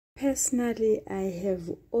Personally, I have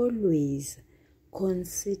always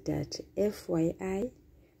considered FYI,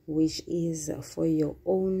 which is for your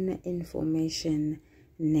own information,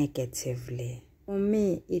 negatively. For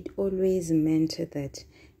me, it always meant that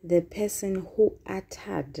the person who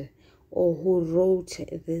uttered or who wrote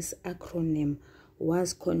this acronym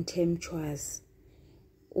was contemptuous.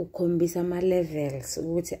 Ukhombisa ma levels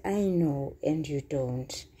which I know and you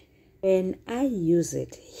don't. When I use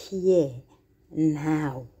it here,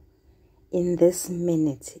 now, in this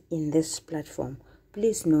minute, in this platform,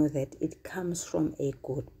 please know that it comes from a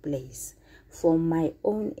good place. For my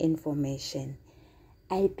own information,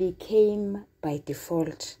 I became by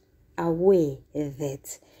default aware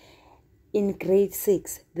that in grade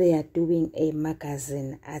 6 they are doing a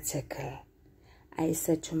magazine article. I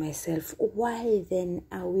said to myself, why then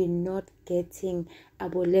are we not getting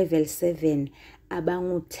abo level 7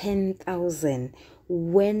 abangu 10,000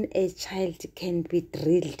 when a child can be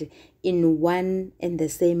drilled in one and the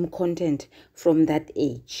same content from that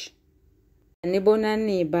age?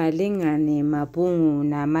 Nibonani balingane mabungu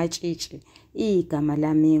na machichi. Igama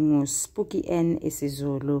lami nguSpooky N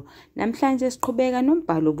isiZulu. Namhlanje siqhubeka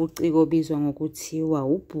nombhalo obuciko obizwa ngokuthiwa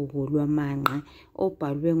Ubhuku Lwamanqe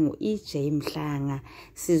obhalwe ngu-EJ Mhlanga.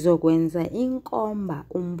 Sizokwenza inkomba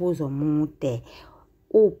umbuzo omude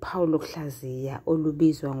uphawu lokuhlaziya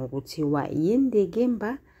olubizwa ngokuthiwa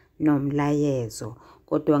Indikimba nomlayezo.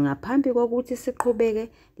 Kodwa ngaphambi kokuthi siqhubeke,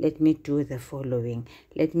 let me do the following.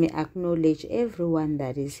 Let me acknowledge everyone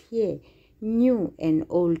that is here, new and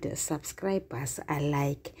old subscribers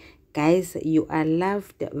alike. Guys, you are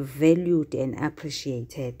loved, valued and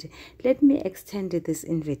appreciated. Let me extend this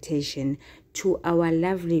invitation to our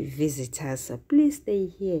lovely visitors. Please stay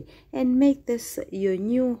here and make this your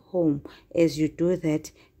new home. As you do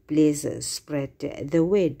that, please spread the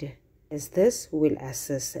word, as this will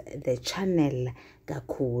assist the channel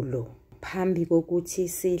kakhulu. Phambi kokuthi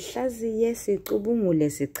sihlaziye sicubungule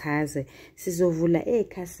sichaze, sizovula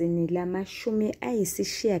ekhasini lamashumi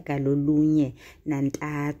ayisishiyagalolunye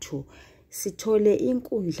nantathu. Sithole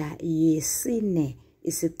inkundla yesine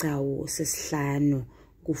isigcawu sesihlanu.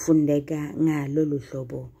 Kufundeka ngalolu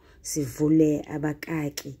hlobo. Sivule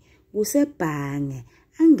abakaki kusebhange,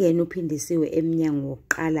 angene uphindisiwe emnyango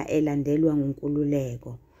wokuqala elandelwa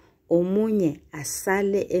ngonkululeko. Omunye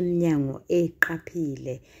asale emnyango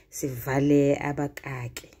eqaphile, sivale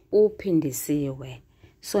abakaki. Uphindisiwe.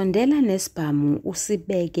 Sondela nesibhamu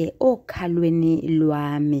usibeke okhalweni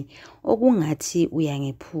lwami, okungathi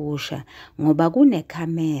uyangiphusha ngoba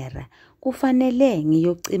kunekhamera. Kufanele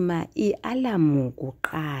ngiyocima i-alamu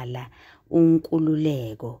kuqala.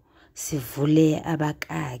 Unkululeko. Sivule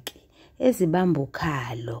abakaki. Ezibamba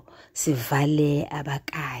ukhalo, sivale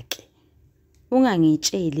abakaki.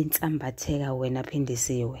 Ungangitsheli insambatheka wena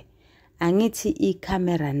phindisiwe. Angithi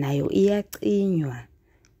ikhamera nayo iyacinywa.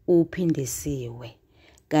 Uphindisiwe.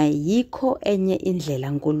 Kayikho enye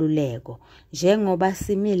indlela nkululeko, njengoba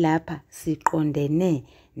simi lapha siqondene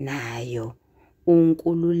nayo.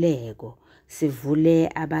 Unkululeko. Sivule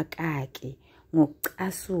abakaki.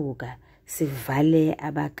 Ngokucasuka, sivale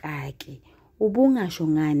abakaki. Ubungasho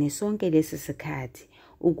ngani sonke lesi sikhathi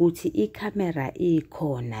ukuthi ikhamera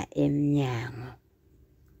ikhona emnyango?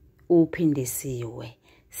 Uphindisiwe.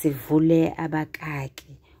 Sivule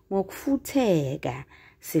abakaki. Ngokufutheka,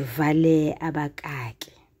 sivale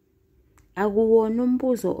abakaki. Akuwona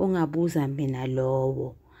umbuzo ongabuza mina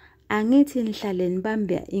lowo. Angithi nihlale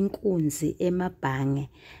nibambe inkunzi emabhange,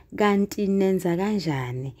 kanti nenza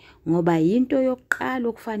kanjani ngoba yinto yokuqala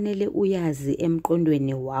okufanele uyazi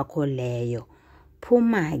emqondweni wakho leyo.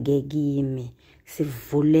 Phuma-ke kimi.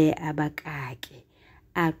 Sivule abakaki.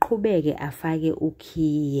 Aqhubeke afake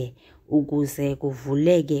ukhiye ukuze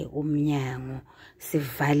kuvuleke umnyango.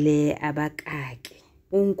 Sivale abakaki.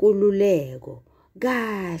 Unkululeko.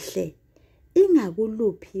 Kahle.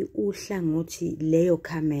 Ingakuluphi uhlangothi leyo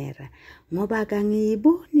kamera ngoba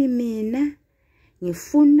kangiyiboni mina.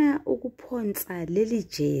 Ngifuna ukuphonsa leli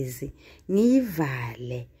jezi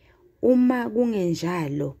ngiyivale. Uma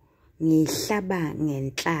kungenjalo ngihlaba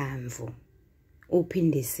ngenhlamvu.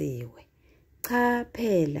 Uphindisiwe. Cha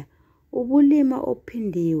phela ubulima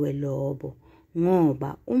ophindiwe lobo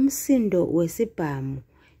ngoba umsindo wesibhamu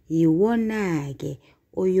yiwona-ke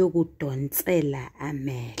oyokudonsela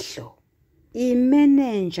amehlo.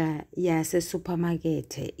 Imanager yase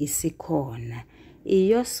supermarket isikhona.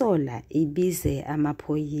 Iyosola ibize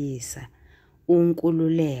amaphoyisa.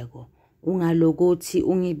 Unkululeko. Ungalokothi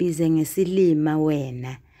ungibize ngesilima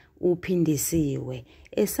wena. Uphindisiwe.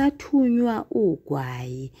 Esathunywa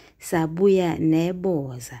ugwayi sabuya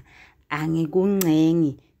neboza.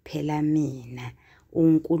 Angikuncengi phela mina.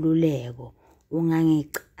 Unkululeko.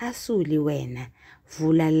 ungangicasuli wena,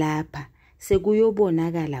 vula lapha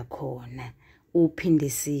sekuyobonakala khona.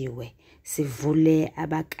 Uphindisiwe, sivule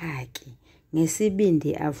abakaki.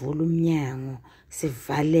 Ngesibindi avula umnyango,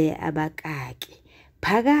 sivale abakaki.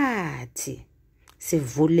 Phakathi,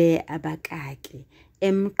 sivule abakaki.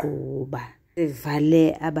 Emgquba,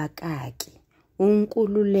 sivale abakaki.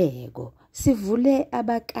 Unkululeko, sivule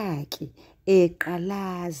abakaki.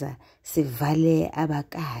 Eqalaza, sivale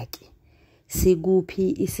abakaki. Sikuphi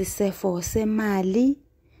isisefo semali,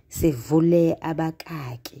 sivule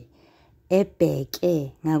abakaki.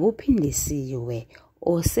 Ebheke ngakuphindisiwe,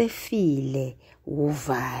 osefile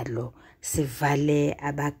uvalo, sivale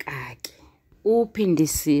abakaki.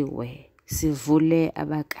 Uphindisiwe, sivule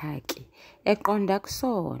abakaki. Eqonda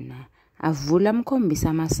kusona, avula mkhombisa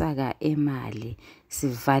amasaka emali,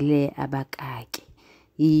 sivale abakaki.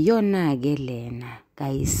 Iyona-ke lena,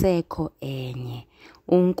 kayisekho enye.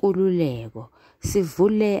 Unkululeko,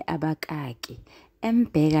 sivule abakaki.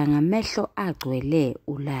 Embheka ngamehlo agcwele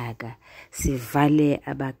ulaka, sivale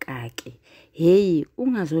abakaki. Heyi,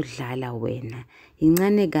 ungazodlala wena,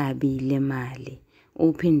 incane kabi le mali.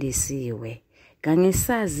 Uphindisiwe,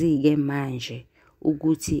 kangisazi-ke manje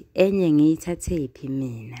ukuthi enye ngiyithathephi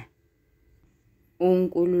mina.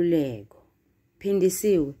 Unkululeko,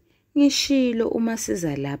 phindisiwe, ngishilo uma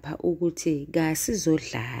siza lapha ukuthi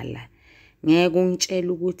kasizodlala. Ngeke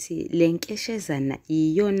ungitshela ukuthi lenkeshezana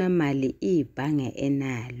iyona mali ibhange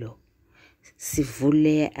enalo.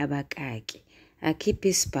 Sivule abakaki. Akhiphe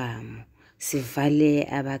isibhamu, sivale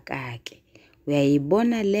abakaki.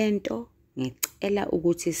 Uyayibona lento? Ngicela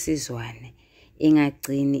ukuthi sizwane.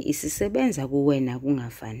 Ingagcini isisebenza kuwena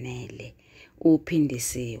kungafanele.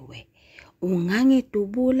 Uphindisiwe,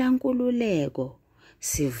 ungangidubula Nkululeko.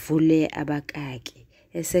 Sivule abakaki.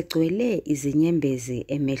 Esegcwele izinyembezi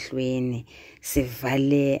emehlweni,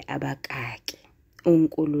 sivale abakaki.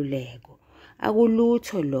 Unkululeko,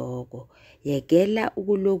 akulutho lokho. Yekela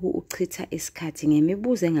ukuloku uchitha isikhathi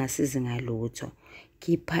ngemibuzo engasizi ngalutho.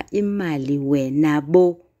 Khipha imali wena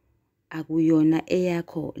bo. Akuyona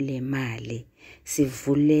eyakho le mali.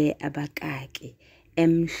 Sivule abakaki.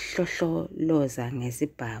 Emhlohloloza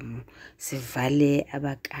ngesibhamu, sivale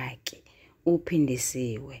abakaki.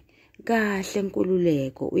 Uphindisiwe, kahle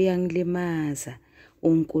Nkululeko, uyangilimaza.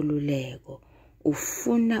 Unkululeko,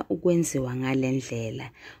 ufuna ukwenziwa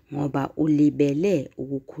ngalendlela ngoba ulibele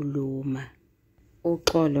ukukhuluma.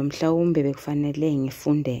 Uxolo, mhlawumbe bekufanele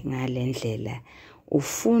ngifunde ngalendlela.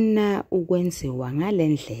 Ufuna ukwenziwa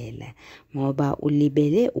ngalendlela ngoba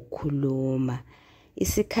ulibele ukukhuluma.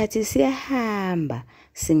 Isikhathi siyahamba,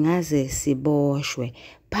 singaze siboshwe.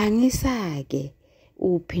 Phangisa-ke.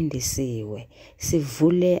 Uphindisiwe,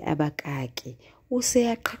 sivule abakaki.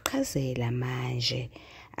 Useyaqhaqhazela manje.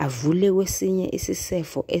 Avule kwesinye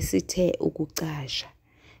isisefo esithe ukucasha.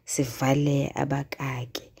 Sivale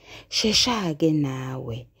abakaki. Shesha-ke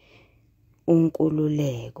nawe.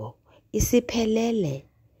 Unkululeko, isiphelele.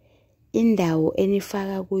 Indawo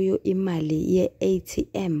enifaka kuyo imali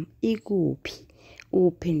ye-ATM ikuphi?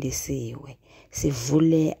 Uphindisiwe,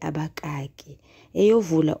 sivule abakaki.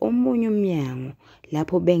 Eyovula omunye umnyango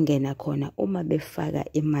lapho bengena khona uma befaka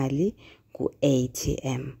imali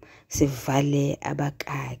ku-ATM. Sivale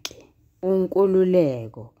abakaki.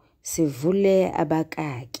 Unkululeko, sivule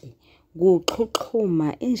abakaki.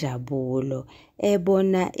 Kuxhuxhuma injabulo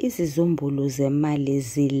ebona izizumbulu zemali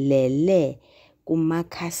zilele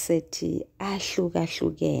kumakhasethi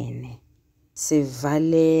ahlukahlukene.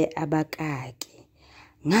 Sivale abakaki.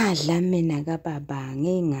 Ngadla mina kababa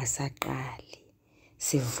ngingasaqali.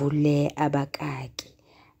 Sivule abakaki.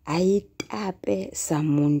 Ayitape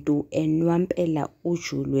samuntu enwampela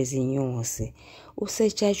uju lwezinyosi.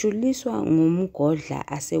 Usejajuliswa ngumgodla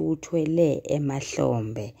asewuthwele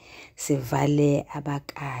emahlombe. Sivale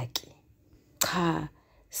abakaki. Cha,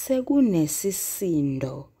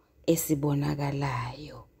 sekunesisindo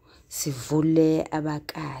esibonakalayo. Sivule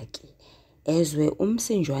abakaki. Ezwe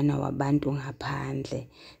umsinjwana wabantu ngaphandle.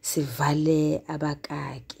 Sivale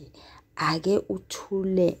abakaki. Ake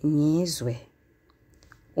uthule ngizwe.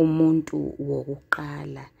 Umuntu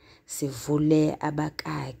wokuqala. Sivule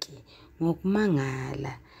abakaki.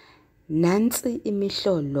 Ngokumangala. Nansi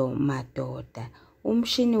imihlolo madoda.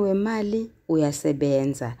 Umshini wemali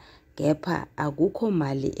uyasebenza. Kepha akukho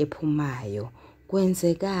mali ephumayo.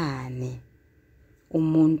 Kwenzekani?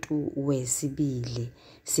 Umuntu wesibili.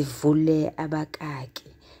 Sivule abakaki.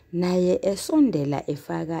 Naye esondela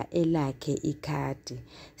efaka elakhe ikhadi.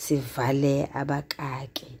 Sivale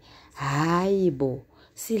abakaki. Hayibo,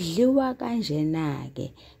 sidliwa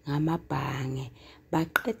kanjena-ke ngamabhange.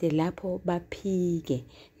 Baqede lapho baphike.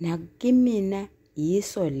 Nakimina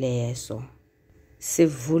yiso leso.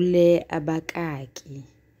 Sivule abakaki.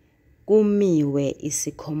 Kumiwe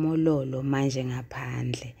isikhomololo manje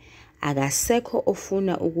ngaphandle. Akasekho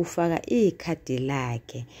ofuna ukufaka ikhadi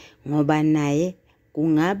lakhe ngoba naye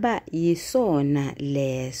kungaba yisona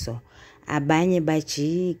leso. Abanye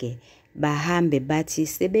bajike bahambe bathi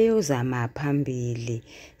sebeyozama phambili.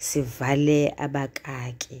 Sivale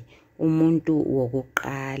abakaki. Umuntu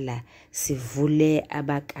wokuqala sivule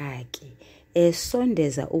abakaki.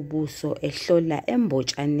 Esondeza ubuso ehlola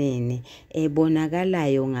embotshaneni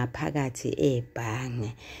ebonakalayo ngaphakathi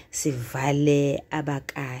ebhange. Sivale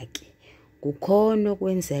abakaki. Kukhona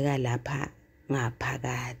kwenzeka lapha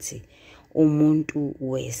ngaphakathi. Umuntu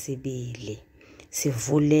wesibili.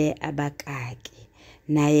 Sivule abakaki.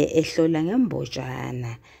 Naye ehlola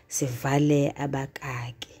ngembotshana. Sivale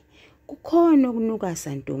abakaki. Kukhona okunuka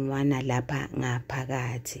santungwana lapha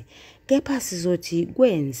ngaphakathi. Kepha sizothi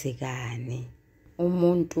kwenzekani?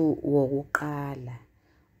 Umuntu wokuqala.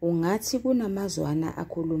 Ungathi kunamazwana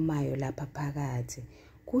akhulumayo lapha phakathi.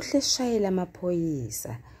 Kuhle sishayela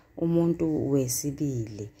amaphoyisa. Umuntu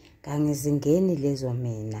wesibili. Kangizingeni lezo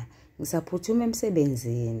mina. Ngisaphuthuma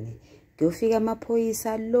emsebenzini. Kuyofika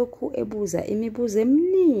amaphoyisa lokhu ebuza imibuzo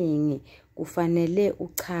eminingi. Kufanele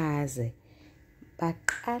uchaze.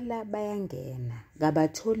 Baqala bayangena.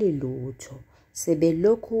 Kabatholi lutho.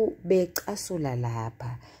 Sebelokhu becasula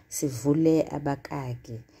lapha. Sivule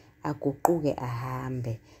abakaki. Aguquke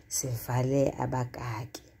ahambe. Sivale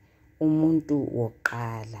abakaki. Umuntu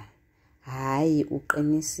wokuqala. Hayi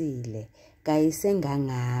uqinisile.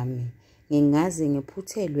 Kayisengangami. Ngingaze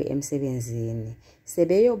ngiphuthelwe emsebenzini.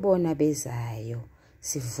 Sebeyobona bezayo.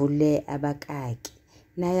 Sivule abakaki.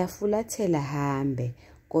 Naye afulathela hambe.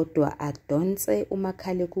 Kodwa adonse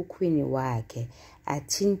umakhalekhukhwini wakhe.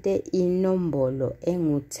 Athinte inombolo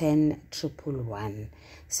engu-10,111.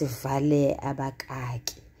 Sivale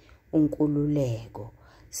abakaki. Unkululeko.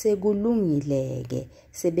 Sekulungileke.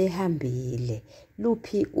 Sebehambile.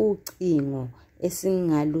 Luphi ucingo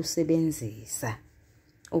esingalusebenzisa?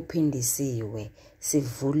 Uphindisiwe.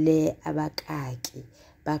 Sivule abakaki.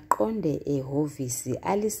 Baqonde ehhovisi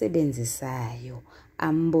alisebenzisayo.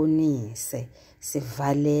 Ambonise.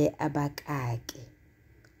 Sivale abakaki.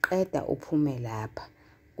 Qeda uphume lapha.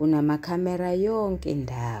 Kunamakhamera yonke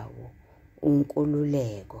indawo.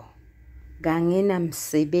 Unkululeko.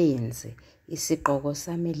 Kanginamsebenzi. Isigqoko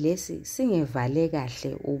sami lesi singevale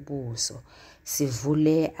kahle ubuso.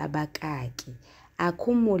 Sivule abakaki.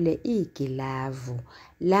 Akhumule igilavu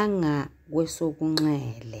langa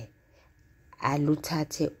kwesokunxele.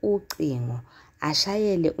 Aluthathe ucingo.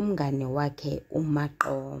 Ashayele umngane wakhe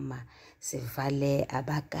uMaqoma. Sivale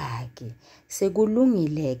abakaki.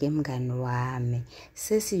 Sekulungileke mngani wami.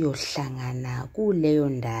 Sesiyohlangana kuleyo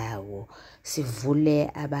ndawo. Sivule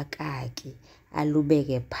abakaki.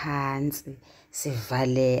 Alubeke phansi.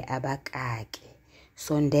 Sivale abakaki.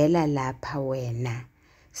 Sondela lapha wena.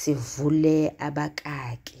 Sivule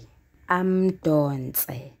abakaki.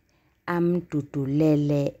 Amdonse.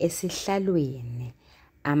 Amdudulele esihlalweni.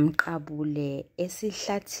 Amqabule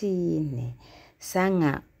esihlathini.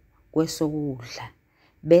 Sanga kwesokudla.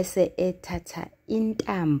 Bese ethatha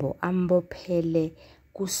intambo ambophele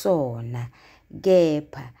kusona.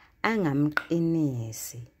 Kepha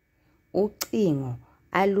angamqinisi. Ucingo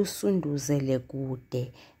alusunduzele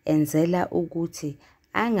kude. Enzela ukuthi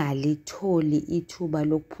angalitholi ithuba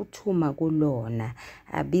lokuphuthuma kulona.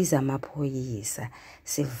 Abiza amaphoyisa.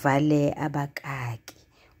 Sivale abakaki.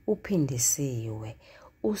 Uphindisiwe.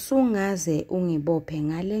 Usungaze ungibophe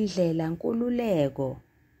ngalendlela Nkululeko.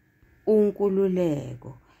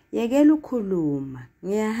 Unkululeko. Yekela ukukhuluma.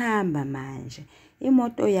 Ngiyahamba manje.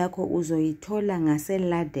 Imoto yakho uzoyithola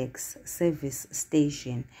ngase-Ladex Service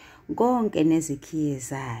Station. Konke nezikhiye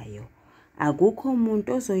zayo. Akukho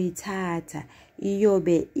umuntu ozoyithatha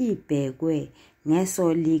iyobe ibhekwe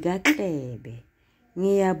ngeso likaXebe.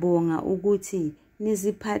 Ngiyabonga ukuthi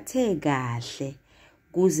niziphathe kahle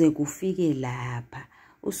kuze kufike lapha.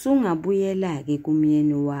 Usungabuyela-ke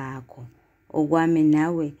kumyeni wakho. Okwami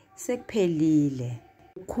nawe sekuphelile.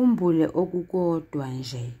 Ukhumbule okukodwa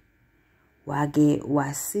nje. Wake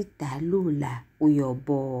wasidalula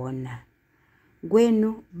uyobona.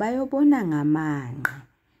 Kwenu bayobona ngamanqe.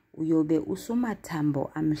 Uyobe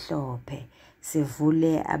usumathambo amhlophe.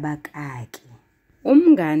 Sivule abakaki.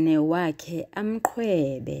 Umngane wakhe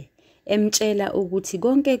amqhwebe. Emtshela ukuthi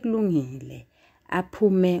konke kulungile.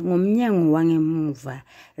 Aphume ngomnyango wangemuva.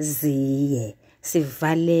 Ziye.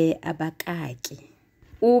 Sivale abakaki.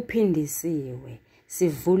 Uphindisiwe.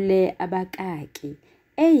 Sivule abakaki.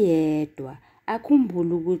 Eyedwa.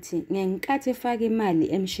 Akhumbula ukuthi ngenkathi efaka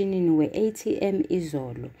imali emshinini we-ATM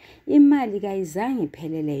izolo. Imali kayizange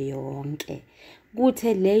iphelele yonke.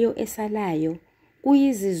 kuthe leyo esalayo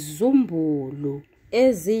kuyizizumbulu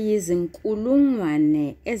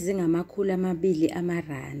eziyizinkulungwane ezingama200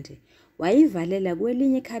 amarandi. Wayivalela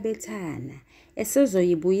kwelinye ikhabethana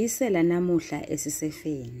esezoyibuyisela namuhla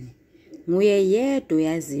esisefeni. Nguye yedwa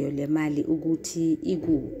yaziyo le mali ukuthi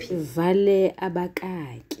ikuphi. Vale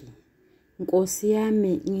abakaki. Nkosi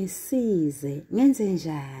yami ngisize, ngenze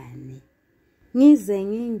njani? Ngize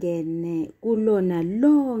ngingene kulona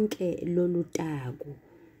lonke lolu taku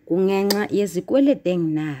kungenxa yezikweleti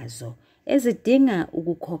enginazo ezidinga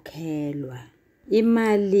ukukhokhelwa.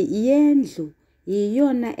 Imali yendlu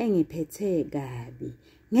yiyona engiphethe kabi.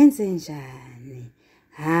 Ngenze njani?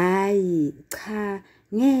 Hayi, cha,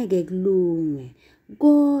 ngeke kulunge.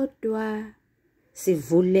 Kodwa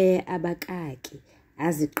sivule abakaki,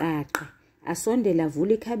 aziqaqe, asondela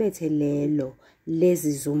vula ikhabethe lelo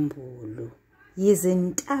lezizumbulu.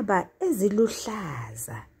 Yizintaba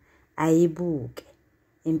eziluhlaza, ayibuke.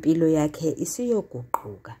 Impilo yakhe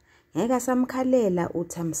isiyoguquka. Ngeke samkhalela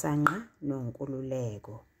uThamsanqa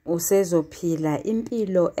noNkululeko. Usezophila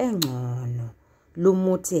impilo engcono.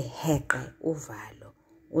 Lumuthi heqe uvalo.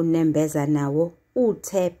 Unembeza nawo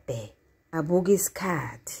uthebe. Abuka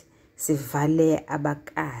isikhathi, sivale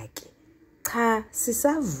abakaki. Cha,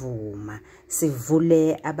 sisavuma,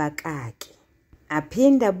 sivule abakaki.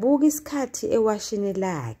 Aphinda buka isikhathi ewashini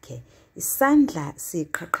lakhe. Isandla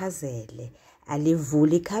siqhaqhazele.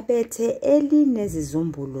 Alivula ikhabethe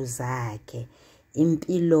elinezizumbulu zakhe.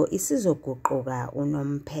 Impilo isizoguquka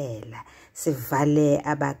unomphela. Sivale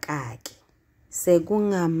abakaki.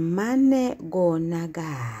 Sekungamane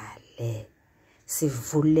konakale.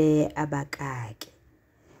 Sivule abakaki.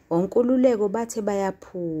 ONkululeko bathe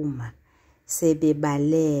bayaphuma.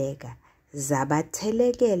 Sebebaleka.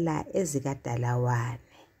 Zabathelekela ezikadalawane.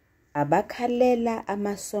 Abakhalela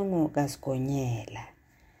amasongo kaSigonyela.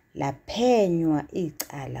 Laphenywa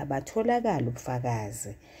icala batholakala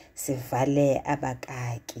ubufakazi. Sivale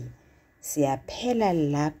abakaki. Siyaphela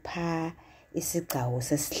lapha isigcawu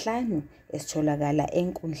sesihlanu esitholakala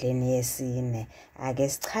enkundleni yesine. Ake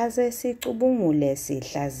sichaze, sicubungule,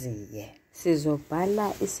 sihlaziye.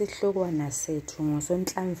 Sizobhala isihlokwana sethu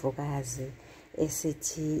ngoSonhlamvukazi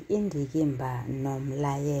esithi Indikimba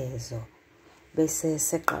nomlayezo. Bese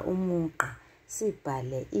seqa umuqa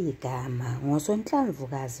sibhale igama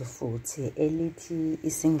ngoSonhlamvukazi futhi elithi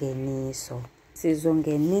isingeniso.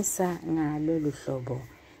 Sizongenisa ngalolu hlobo.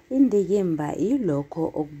 Indikimba yilokho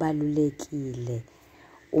okubalulekile.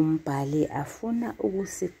 Umbhali afuna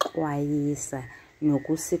ukusixwayisa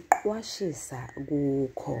nokusiqwashisa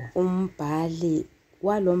kukho. Umbhali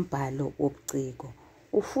walombhalo wobuciko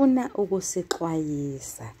ufuna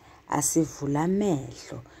ukusixwayisa, asivula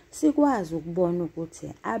amehlo, sikwazi ukubona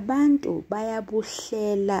ukuthi abantu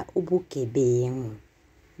bayabuhlela ubugebengu.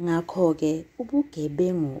 Ngakho-ke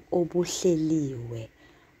ubugebengu obuhleliwe,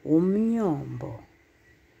 umnyombo,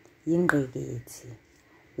 ingqikithi,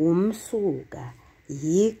 umsuka,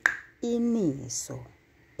 yiqiniso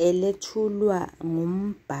elethulwa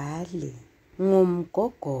ngumbhali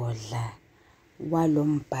ngumgogodla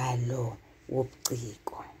walombhalo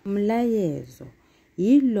wobuciko. Umlayezo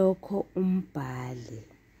yilokho umbhali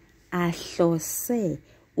ahlose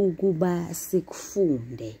ukuba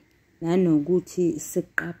sikufunde nanokuthi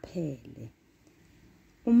siqaphele.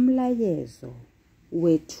 Umlayezo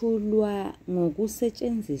wethulwa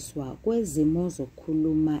ngokusetshenziswa kwezimo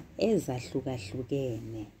zokukhuluma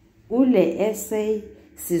ezahlukahlukene. Kule essay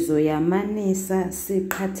sizoyamanisa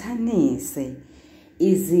siqhathanise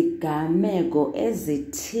izigameko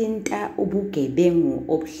ezithinta ubugebengu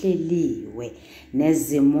obuhleliwe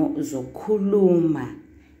nezimo zokukhuluma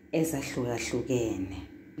ezahlukahlukene.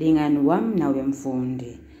 Lingani wami nawe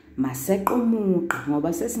mfundi, maseqa umuqa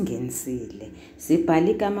ngoba sesingenisile. Sibhala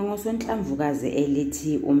igama ngoSonhlamvukazi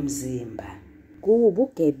elithi umzimba.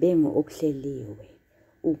 Kuwubugebengu obuhleliwe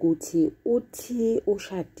ukuthi uthi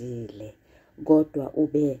ushadile kodwa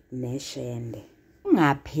ube neshende.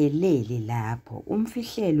 Ungapheleli lapho,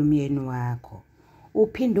 umfihlele umyeni wakho.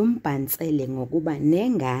 Uphinde umbhansele ngokuba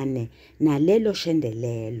nengane nalelo shende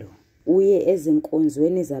lelo. Uye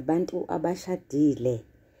ezinkonzweni zabantu abashadile.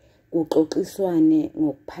 Kuxoxiswane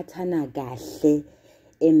ngokuphathana kahle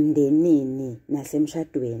emndenini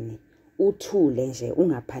nasemshadweni. Uthule nje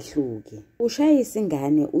ungaphahluki. Ushayise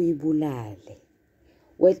ingane uyibulale.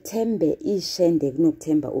 Wethembe ishende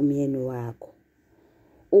kunokuthemba umyeni wakho.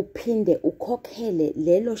 Uphinde ukhokhele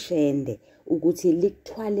lelo shende ukuthi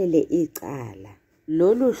likuthwalele icala.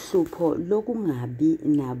 Lolu hlupho lokungabi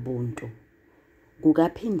nabuntu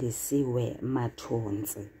kukaphindisiwe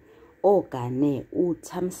Mathonsi ogane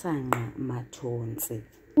uThamsanqa Mathonsi.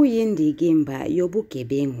 Kuyindikimba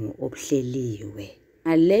yobugebengu obuhleliwe.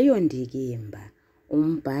 Ngaleyo ndikimba,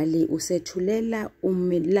 umbhali usethulela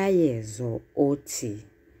umlayezo othi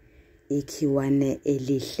ikhiwane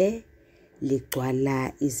elihle ligcwala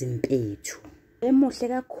izimpethu. Emuhle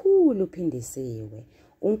kakhulu uphindisiwe.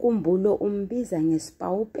 UNkumbulo umbiza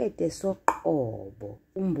ngesipawupete soqobo.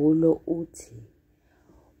 UNkumbulo uthi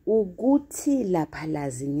ukuthi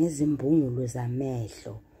laphalazi ngezimbungulu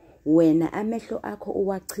zamehlo, wena amehlo akho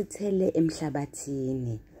uwachithele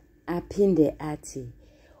emhlabathini. Aphinde athi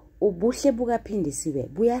ubuhle bukaphindisiwe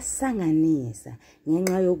buyasanganisa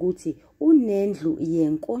ngenxa yokuthi unendlu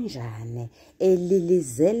yenkonjane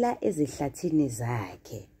elilizela ezihlathini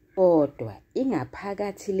zakhe. Kodwa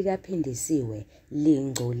ingaphakathi likaphindisiwe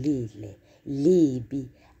lingcolile, libi,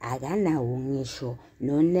 akanawo ngisho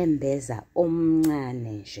nonembeza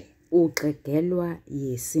omncane nje. Uqedelwa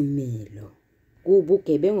yisimilo.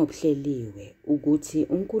 Kubugebengu obuhleliwe ukuthi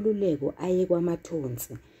uNkululeko aye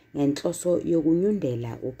kwaMathonsi ngenhloso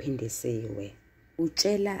yokunyundela uphindisiwe.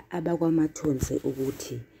 Utshela abakwamathonsi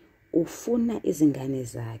ukuthi ufuna izingane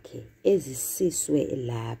zakhe ezisiswe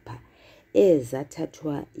lapha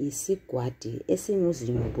ezathathwa isigwadi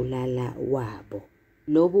esinguzinyubulala wabo.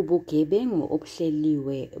 Lobu bugebengu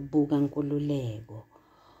obuhleliwe bukaNkululeko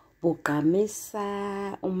bugqamisa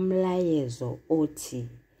umlayezo othi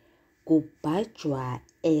kubhajwa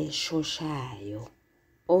eshoshayo,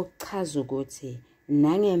 ochaza ukuthi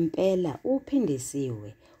nangempela uphindisiwe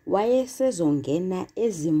wayesezongena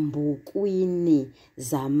ezimbukwini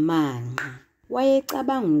zamanqe.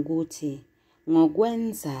 Wayecabanga ukuthi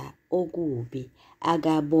ngokwenza okubi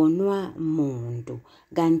akabonwa muntu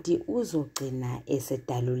kanti uzogcina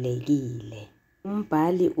esedalulekile.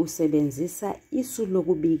 Umbhali usebenzisa isu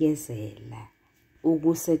lokubikezela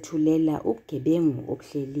ukusethulela ubugebengu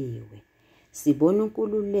obuhleliwe. Sibona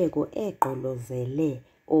uNkululeko egqolozele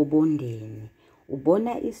obondeni.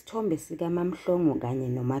 Ubona isithombe sikaMamhlongo kanye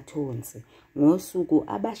noMathonsi ngosuku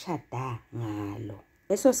abashada ngalo.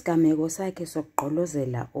 Leso sigameko sakhe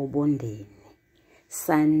sokugqolozela obondeni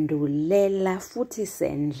sandulela futhi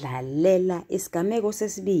sendlalela isigameko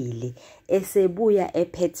sesibili esebuya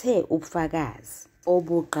ephethe ubufakazi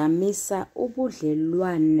obugqamisa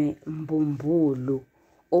ubudlelwane mbumbulu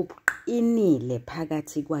obuqinile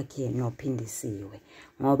phakathi kwakhe nophindisiwe,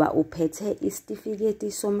 ngoba uphethe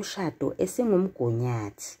isitifiketi somshado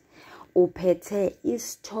esingumgunyathi. Uphethe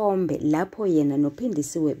isithombe lapho yena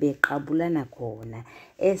nophindisiwe beqabulana khona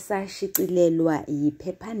esashicilelwa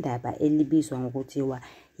yiphephandaba elibizwa ngokuthiwa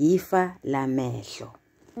yifa lamehlo.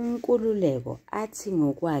 uNkululeko athi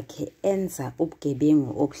ngokwakhe enza ubugebengu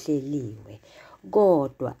obuhleliwe,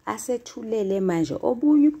 kodwa asethulele manje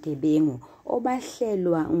obunye ubugebengu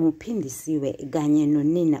obahlelwa nguphindisiwe kanye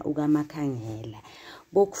nonina ukaMakhangela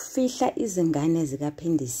bokufihla izingane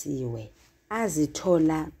zikaphindisiwe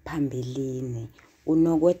azithola phambilini,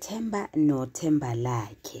 uNokwethemba noThemba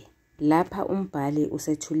lakhe. Lapha umbhali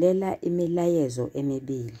usethulela imilayezo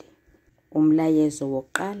emibili. Umlayezo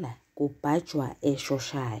wokuqala kubhajwa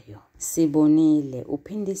eshoshayo. Sibonile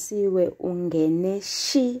uphindisiwe ungene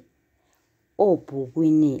shi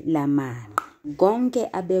obhukwini lamanqe. Konke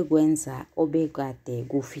abekwenza obekade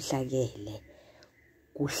kufihlakele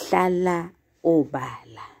kuhlala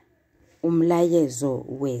obala. Umlayezo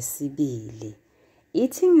wesibili.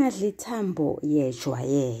 Ithi ngadla ithambo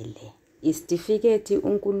yejwayele. Isitifiketi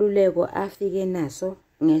uNkululeko afike naso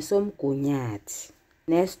ngesomgunyathi.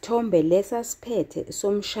 Nesithombe lesasiphethe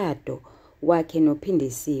somshado wakhe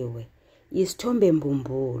nophindisiwe. Isithombe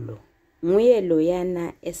mbumbulu. Nguye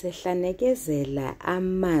loyana esehlanezela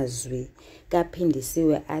amazwi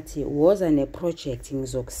kaphindisiwe athi woza neproject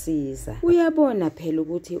ngizokusiza. Uyabona phela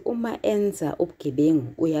ukuthi uma enza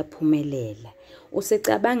ubugebengu uyaphumelela.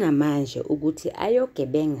 Usecabanga manje ukuthi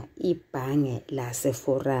ayogebenga ibhange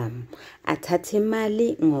laseForum athathe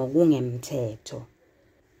imali ngokungemthetho.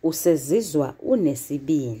 Usezizwa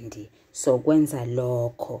unesibindi sokwenza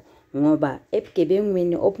lokho ngoba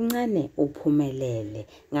ebugebengwini obuncane uphumelele,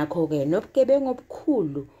 ngakho-ke nobugebengu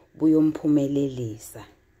obukhulu buyomphumelelisa.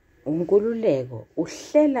 uNkululeko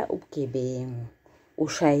uhlela ubugebengu,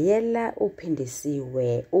 ushayela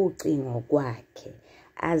uphindisiwe ucingo kwakhe,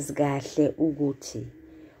 azi kahle ukuthi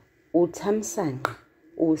uthamsanqa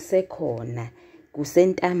usekhona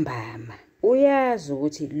kusentambama. Uyazi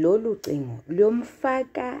ukuthi lolu cingo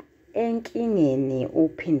luyomfaka enkingeni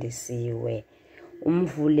uphindisiwe.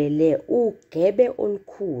 Umvulele ugebe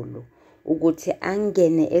olukhulu ukuthi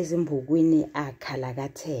angene ezimbukwini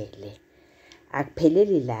akhalakathele.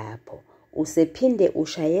 Akupheleli lapho, usephinde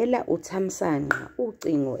ushayela uThamsanqa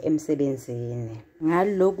ucingo emsebenzini.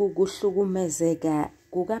 Ngaloku kuhlukumezeka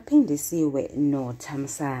kukaPhindisiwe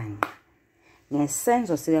noThamsanqa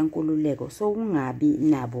ngesenzo sikaNkululeko sokungabi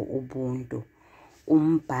nabo ubuntu.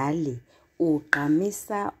 Umbhali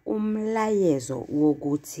ugqamisa umlayezo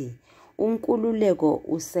wokuthi uNkululeko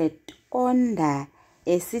usetonda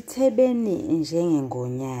esithebeni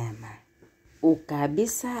njengengonyama.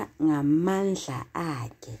 Ugabisa ngamandla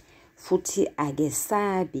akhe futhi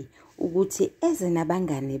akesabi ukuthi eze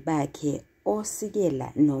nabangane bakhe osikela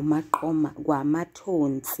nomaqoma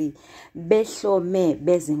kwamathonsi behlome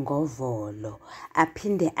bezingovolo,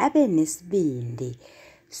 aphinde abe nesibindi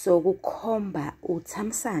sokukhomba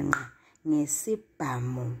uThamsanqa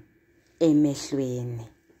ngesibhamu emehlweni.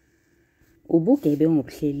 Ubugebengu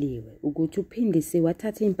obuhleliwe ukuthi uPhindisiwe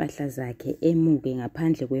wathatha impahla zakhe emuke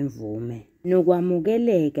ngaphandle kwemvume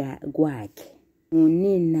nokwamukeleka kwakhe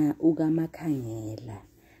ngunina ukaMakhangela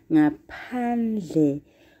ngaphandle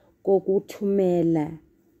kokuthumela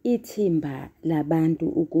ithimba labantu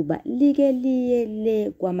ukuba like liye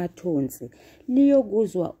le kwamathonsi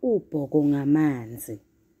liyokuzwa ubhoko ngamanzi.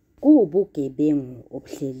 Kuwubugebengu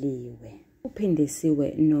obuhleliwe.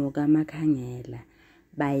 uPhindisiwe nokaMakhangela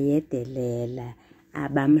bayedelela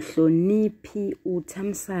abamhloniphi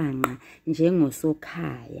uThamsanqa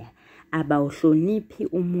njengosokhaya, abawuhloniphi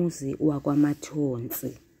umuzi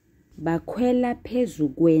wakwamathonsi. Bakhwela phezu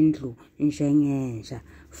kwendlu njengenja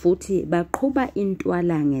futhi baqhuba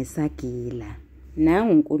intwala ngesagila.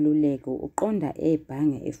 Nangu uNkululeko uqonda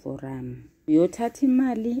ebhange eforum uyothatha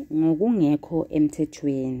imali ngokungekho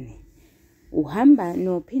emthethweni. Uhamba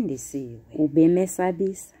noPhindisiwe,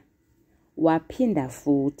 ubemesabisa. Waphinda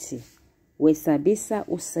futhi wesabisa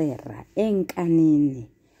uSera enkanini.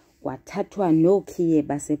 Kwathathwa nokhiye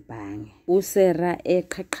basebhange. uSera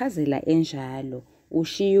eqhaqhazela enjalo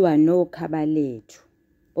ushiywa noKhabalethu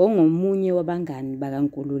ongomunye wabangani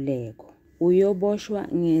bakaNkululeko. Uyoboshwa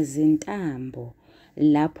ngezintambo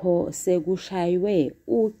lapho sekushaywe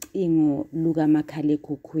ucingo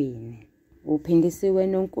lukamakhalekhukhwini. uPhindisiwe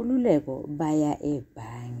noNkululeko baya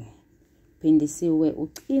ebhange. uPhindisiwe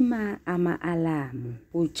ucima ama-alamu,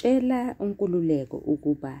 utshela uNkululeko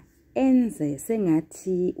ukuba enze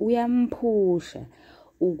sengathi uyamphusha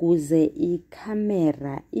ukuze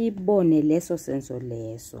ikhamera ibone leso senzo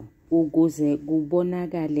leso, ukuze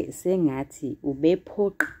kubonakale sengathi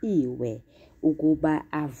ubephoqiwe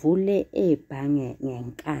ukuba avule ebhange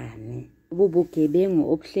ngenkani.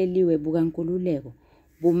 Ubugebengu obuhleliwe bukaNkululeko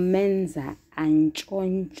bumenza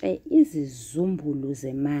antshontshe izizumbulu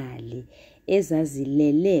zemali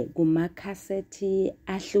ezazilele kumakhasethi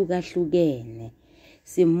ahlukahlukene.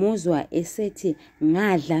 Simuzwa esethi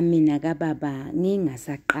ngadla mina kababa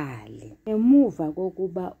ngingasaqali. Emuva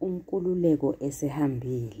kokuba uNkululeko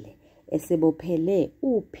esehambile, esebophele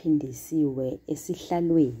uPhindisiwe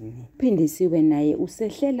esihlalweni, uPhindisiwe naye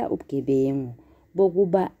usehlela ubugebengu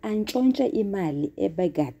bokuba antshontshe imali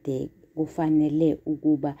ebekade kufanele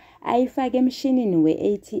ukuba ayifake emshinini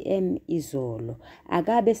we-ATM izolo,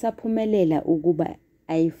 akabe saphumelela ukuba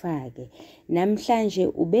ayifake. Namhlanje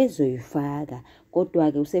ubezoyifaka,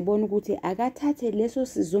 kodwa-ke usebona ukuthi akathathe leso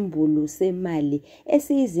sizumbulu semali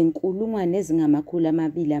esiyizinkulungwane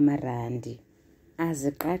ezingama200 amarandi,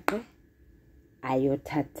 aziqaqe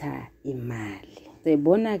ayothatha imali.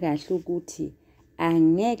 Sebona kahle ukuthi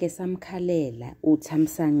angeke samkhalela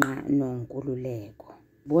uThamsanqa noNkululeko.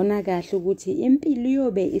 Bona kahle ukuthi impilo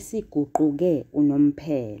iyobe isiguquke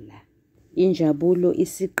unomphela. Injabulo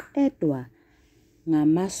isiqedwa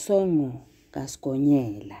ngamasongo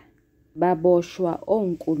kaSigonyela. Baboshwa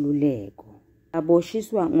oNkululeko.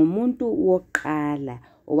 Baboshiswa ngumuntu wokuqala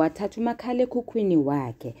owathatha umakhalekhukhwini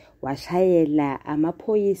wakhe washayela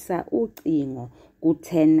amaphoyisa ucingo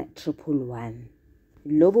ku-10111.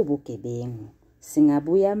 Lobu bugebengu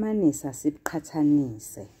singabuyamanisa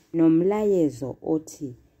sibuqhathanise nomlayezo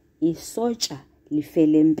othi isotsha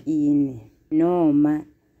lifele empini noma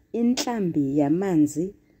inhlambi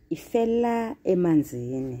yamanzi ifela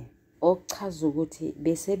emanzini, okuchaza ukuthi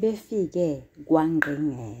bese befike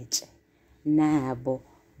kwaNgqengetshe nabo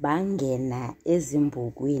bangena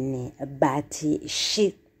ezimbukwini bathi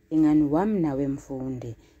shi. Ingani wami nawe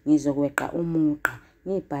mfundi, ngizokweqa umuqa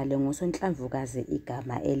ngibhale ngosonhlamvukazi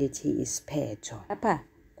igama elithi isiphetho. Lapha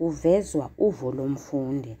kuvezwa uvo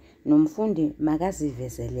lomfundi, nomfundi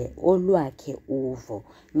makazivezele olwakhe uvo.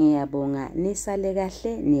 Ngiyabonga, nisale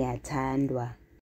kahle, niyathandwa.